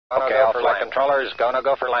Okay, all flight controllers,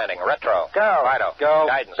 go for landing. Retro. Go. Fido. Go.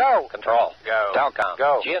 Guidance. Go. Control. Go. Telcom.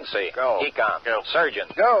 Go. GNC. Go. Ecom. Go. Surgeon.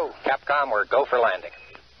 Go. Capcom, we're go for landing.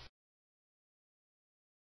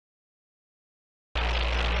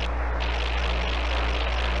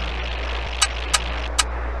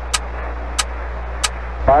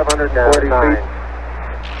 $549.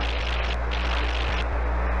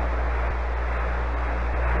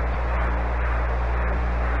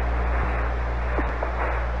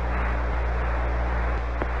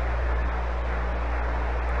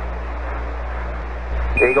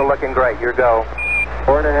 Eagle looking great, your go.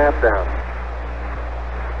 4.5 down.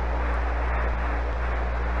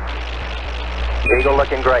 Eagle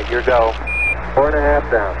looking great, your go.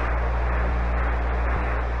 4.5 down.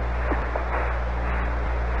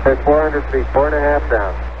 At 400 feet, 4.5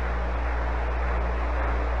 down.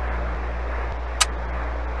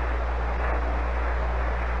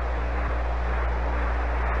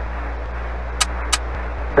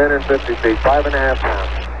 Ten and 50 feet, 5.5 down.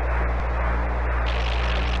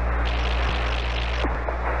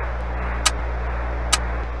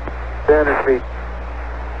 300 feet.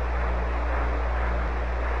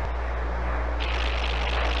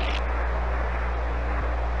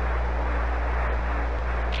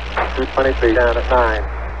 $220 feet down at 9.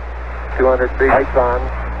 200 feet. Lights on.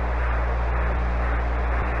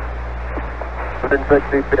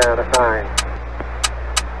 160 feet down at 9.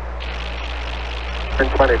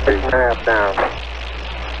 120 feet and a half down.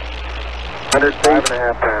 100 feet and a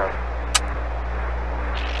half down.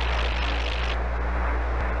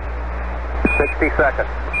 60 seconds.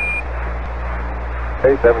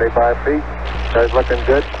 Okay, 75 feet. Guys looking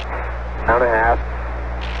good. Down a half.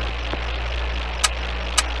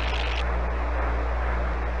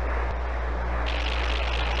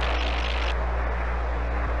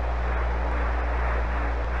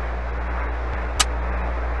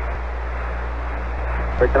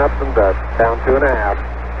 Picking up some dust. Down 2.5.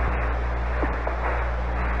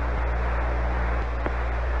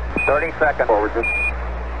 30 seconds. Forward just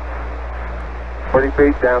 40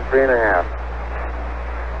 feet, down 3.5.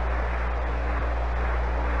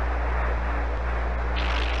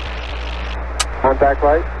 Contact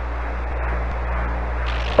light.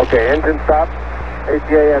 Okay, engine stop.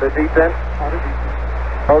 ATA at a descent.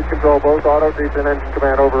 Mode control both auto, descent engine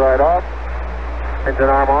command override off. Engine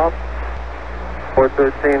arm off.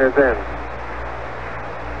 413 is in.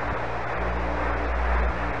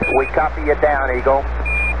 We copy you down, Eagle.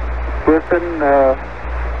 Listen,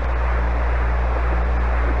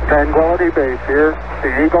 Tranquility Base here.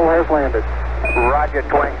 The Eagle has landed. Roger,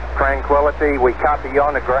 Tranquility. We copy you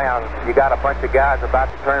on the ground. You got a bunch of guys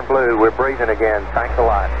about to turn blue. We're breathing again. Thanks a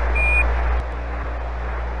lot.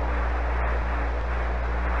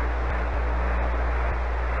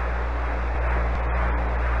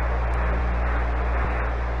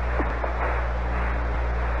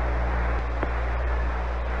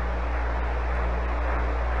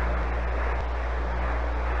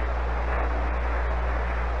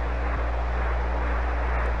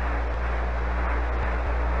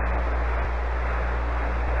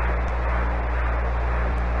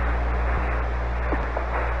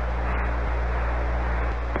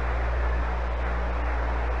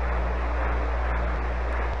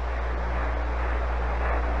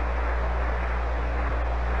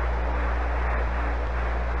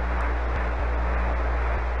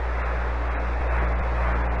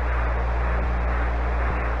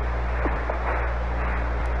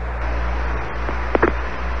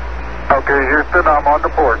 Okay, Houston, I'm on the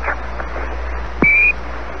porch.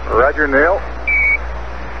 Roger, Neil.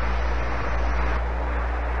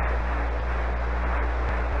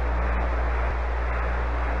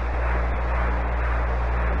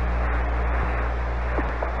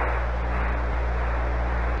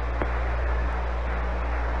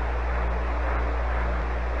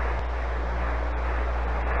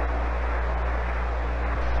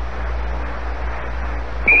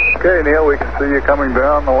 Okay, Neil, we can see you coming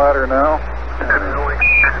down the ladder now.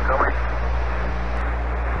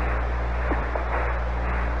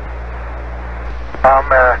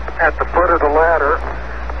 I'm at the foot of the ladder.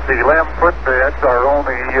 The limb footbeds are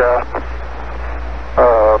only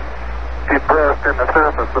depressed in the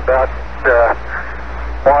surface about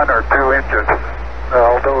 1 or 2 inches.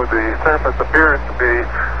 Although the surface appears to be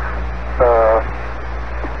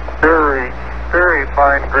very, very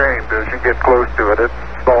fine-grained as you get close to it.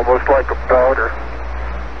 It's almost like a powder.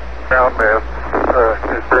 Ground mass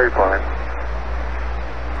is very fine.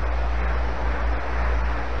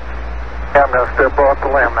 I'm going to step off the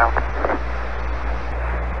limb now.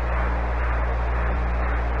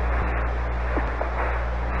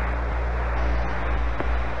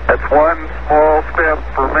 That's one small step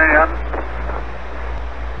for man,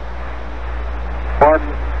 one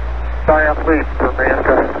giant leap for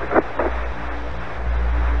mankind.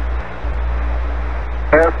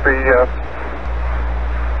 As the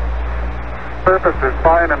surface is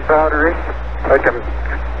fine and powdery, I can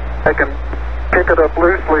pick it up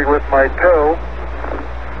loosely with my toe.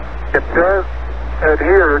 It does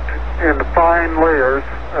adhere in fine layers,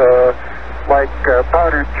 like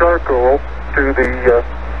powdered charcoal, to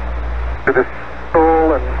the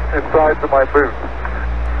sole and sides of my boot.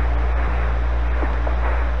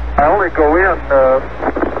 I only go in a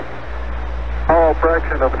small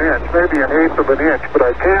fraction of an inch, maybe an eighth of an inch, but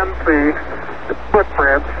I can see the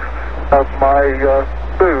footprints of my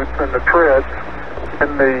boots and the treads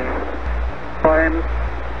in the fine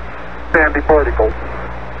sandy particles.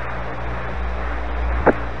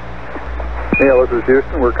 Neil, this is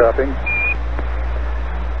Houston. We're copying.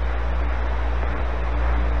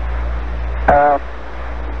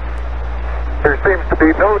 There seems to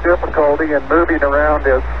be no difficulty in moving around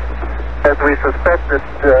as we suspected.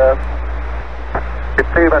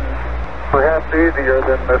 It's even perhaps easier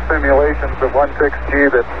than the simulations of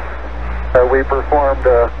 16G that we performed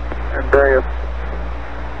in various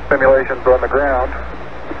simulations on the ground.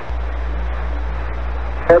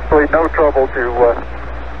 Absolutely no trouble to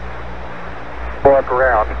walk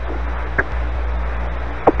around.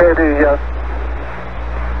 Okay, the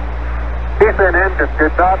descent engine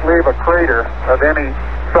did not leave a crater of any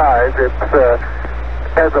size. It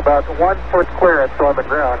has about 1 foot clearance on the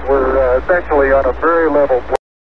ground. We're essentially on a very level